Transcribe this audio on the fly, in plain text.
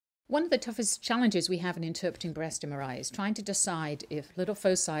One of the toughest challenges we have in interpreting breast MRI is trying to decide if little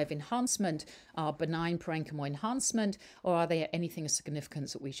foci of enhancement are benign parenchymal enhancement or are they anything of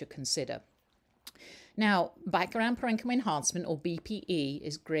significance that we should consider. Now, background parenchymal enhancement, or BPE,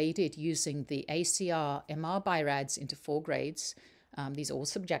 is graded using the ACR MR BI-RADS into 4 grades. These are all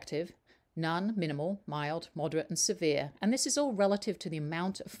subjective: none, minimal, mild, moderate, and severe. And this is all relative to the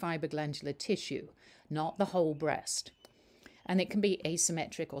amount of fibroglandular tissue, not the whole breast. And it can be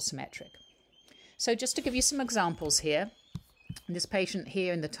asymmetric or symmetric. So just to give you some examples here, this patient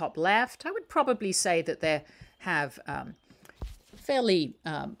here in the top left, I would probably say that they have fairly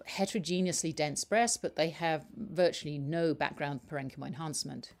heterogeneously dense breasts, but they have virtually no background parenchymal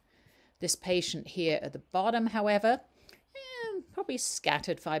enhancement. This patient here at the bottom, however, probably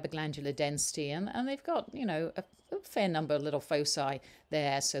scattered fibroglandular density, and they've got, a fair number of little foci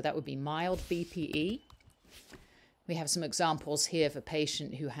there, so that would be mild BPE. We have some examples here of a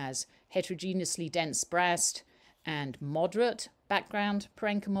patient who has heterogeneously dense breast and moderate background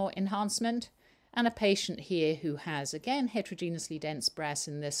parenchymal enhancement, and a patient here who has, again, heterogeneously dense breast,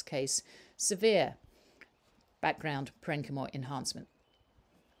 in this case, severe background parenchymal enhancement.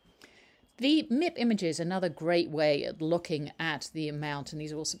 The MIP image is another great way of looking at the amount, and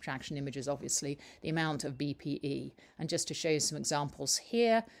these are all subtraction images, obviously, the amount of BPE. And just to show you some examples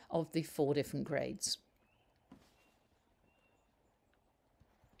here of the 4 different grades.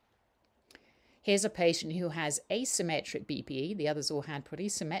 Here's a patient who has asymmetric BPE. The others all had pretty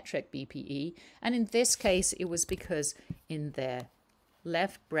symmetric BPE. And in this case, it was because in their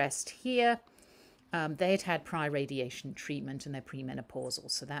left breast here, they had had prior radiation treatment and they're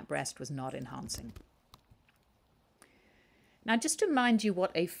premenopausal. So that breast was not enhancing. Now, just to remind you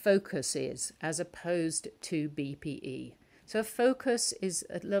what a focus is as opposed to BPE. So a focus is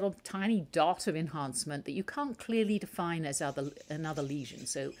a little tiny dot of enhancement that you can't clearly define as another lesion.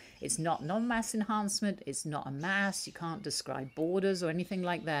 So it's not non-mass enhancement, it's not a mass, you can't describe borders or anything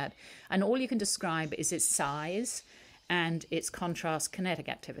like that. And all you can describe is its size and its contrast kinetic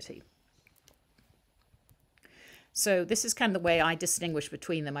activity. So this is kind of the way I distinguish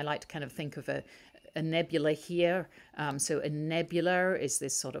between them. I like to kind of think of a nebula here. So a nebula is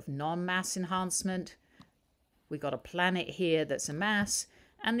this sort of non-mass enhancement. We've got a planet here that's a mass,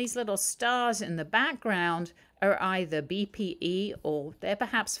 and these little stars in the background are either BPE or they're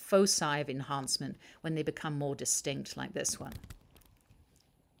perhaps foci of enhancement when they become more distinct, like this one.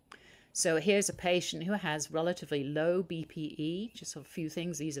 So here's a patient who has relatively low BPE, just a few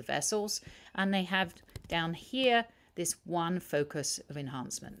things. These are vessels, and they have down here this one focus of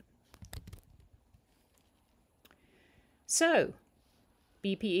enhancement. So,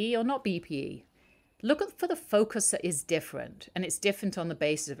 BPE or not BPE? Look for the focus that is different, and it's different on the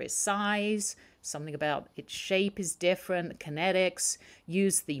basis of its size, something about its shape is different, kinetics.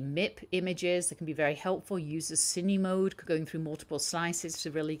 Use the MIP images, they can be very helpful. Use the cine mode, going through multiple slices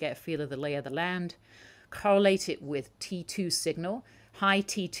to really get a feel of the lay of the land. Correlate it with T2 signal. High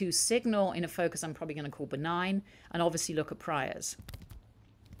T2 signal in a focus I'm probably going to call benign, and obviously look at priors.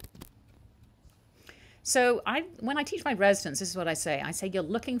 So when I teach my residents, this is what I say. I say you're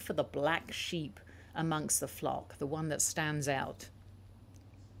looking for the black sheep amongst the flock, the one that stands out.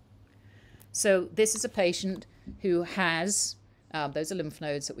 So this is a patient who has, those are lymph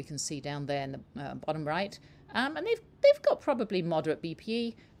nodes that we can see down there in the bottom right, and they've got probably moderate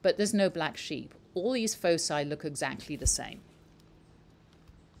BPE, but there's no black sheep. All these foci look exactly the same.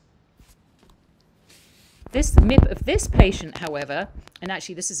 This MIP of this patient, however, and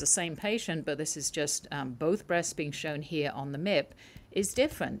actually this is the same patient, but this is just both breasts being shown here on the MIP, is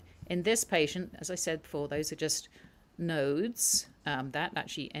different. In this patient, as I said before, those are just nodes. That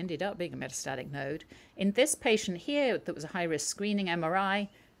actually ended up being a metastatic node. In this patient here, that was a high-risk screening MRI,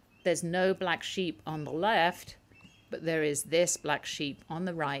 there's no black sheep on the left, but there is this black sheep on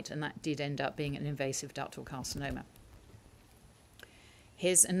the right, and that did end up being an invasive ductal carcinoma.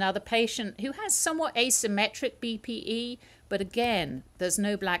 Here's another patient who has somewhat asymmetric BPE, but again, there's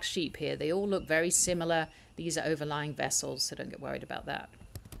no black sheep here. They all look very similar. These are overlying vessels, so don't get worried about that.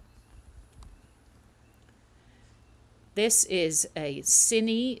 This is a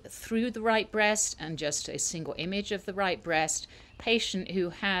cine through the right breast and just a single image of the right breast. Patient who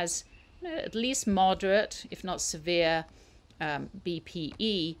has at least moderate, if not severe,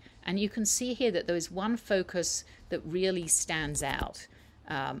 BPE. And you can see here that there is one focus that really stands out.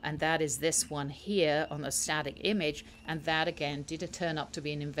 And that is this one here on the static image. And that, again, did turn up to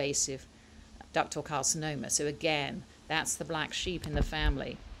be an invasive ductal carcinoma. So again, that's the black sheep in the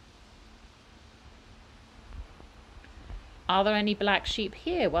family. Are there any black sheep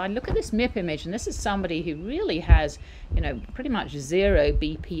here? Well, I look at this MIP image, and this is somebody who really has, pretty much zero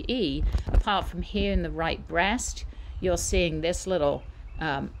BPE, apart from here in the right breast. You're seeing this little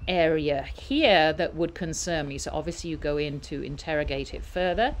area here that would concern me. So obviously you go in to interrogate it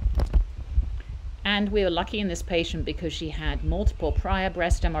further. And we were lucky in this patient because she had multiple prior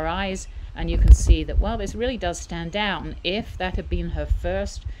breast MRIs, and you can see that, well, this really does stand out. And if that had been her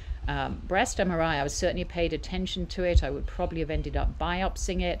first breast MRI, I would certainly have paid attention to it. I would probably have ended up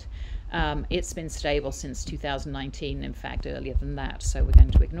biopsying it. It's been stable since 2019, in fact, earlier than that, so we're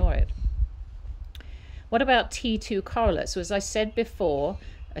going to ignore it. What about T2 correlate? So as I said before,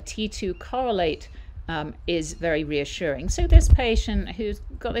 a T2 correlate is very reassuring. So this patient who's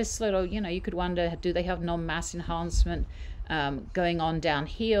got this little, you could wonder, do they have non-mass enhancement going on down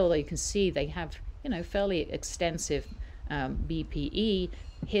here? Although you can see they have, fairly extensive BPE.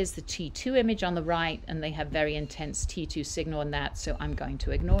 Here's the T2 image on the right, and they have very intense T2 signal in that, so I'm going to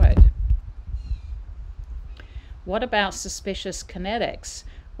ignore it. What about suspicious kinetics?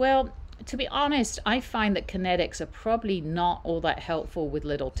 Well, to be honest, I find that kinetics are probably not all that helpful with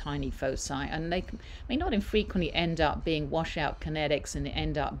little tiny foci, and they may not infrequently end up being washout kinetics and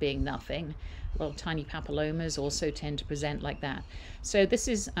end up being nothing. Little tiny papillomas also tend to present like that. So this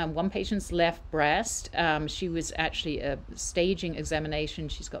is one patient's left breast. She was actually a staging examination.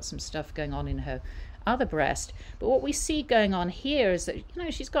 She's got some stuff going on in her other breast. But what we see going on here is that,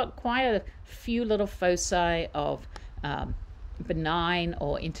 she's got quite a few little foci of benign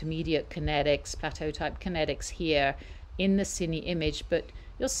or intermediate kinetics, plateau type kinetics here in the cine image, but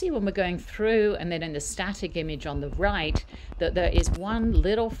you'll see when we're going through and then in the static image on the right that there is one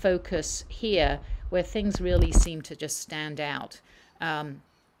little focus here where things really seem to just stand out. That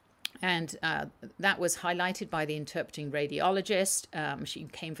was highlighted by the interpreting radiologist. She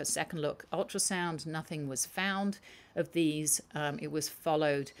came for second look ultrasound. Nothing was found of these. It was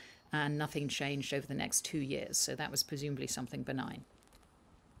followed and nothing changed over the next 2 years. So that was presumably something benign.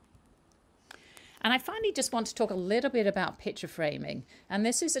 And I finally just want to talk a little bit about picture framing. And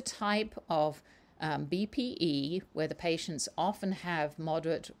this is a type of BPE where the patients often have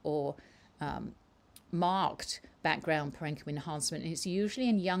moderate or marked background parenchymal enhancement. And it's usually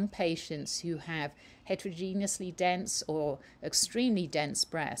in young patients who have heterogeneously dense or extremely dense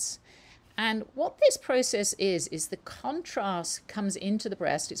breasts. And what this process is the contrast comes into the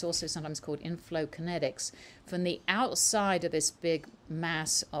breast. It's also sometimes called inflow kinetics from the outside of this big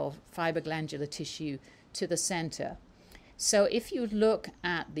mass of fibroglandular tissue to the center. So if you look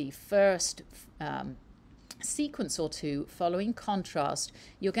at the first sequence or two following contrast,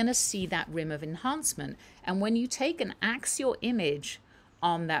 you're going to see that rim of enhancement. And when you take an axial image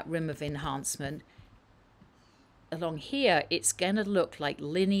on that rim of enhancement along here, it's going to look like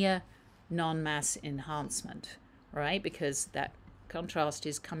linear non-mass enhancement, right? Because that contrast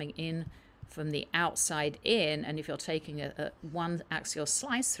is coming in from the outside in, and if you're taking a one axial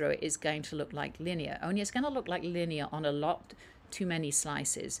slice through it, it's going to look like linear. Only it's going to look like linear on a lot too many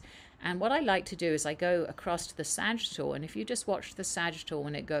slices. And what I like to do is I go across to the sagittal, and if you just watch the sagittal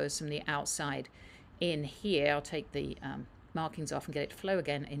when it goes from the outside in here, I'll take the markings off and get it to flow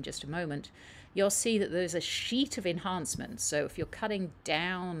again in just a moment, you'll see that there's a sheet of enhancement. So if you're cutting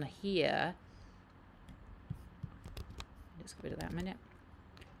down here, let's get rid of that a minute.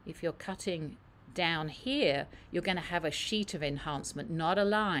 If you're cutting down here, you're going to have a sheet of enhancement, not a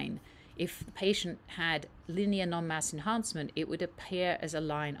line. If the patient had linear non-mass enhancement, it would appear as a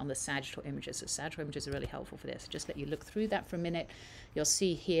line on the sagittal images. So sagittal images are really helpful for this. Just let you look through that for a minute. You'll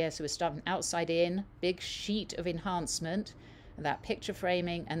see here, so we're starting outside in, big sheet of enhancement, that picture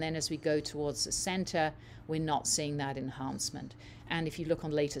framing, and then as we go towards the center, we're not seeing that enhancement. And if you look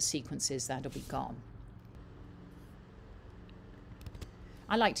on later sequences, that'll be gone.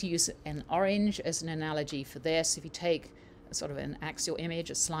 I like to use an orange as an analogy for this. If you take sort of an axial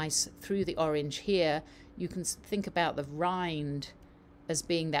image, a slice through the orange here, you can think about the rind as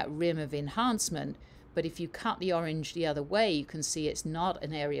being that rim of enhancement, but if you cut the orange the other way, you can see it's not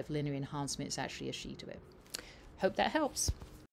an area of linear enhancement, it's actually a sheet of it. Hope that helps.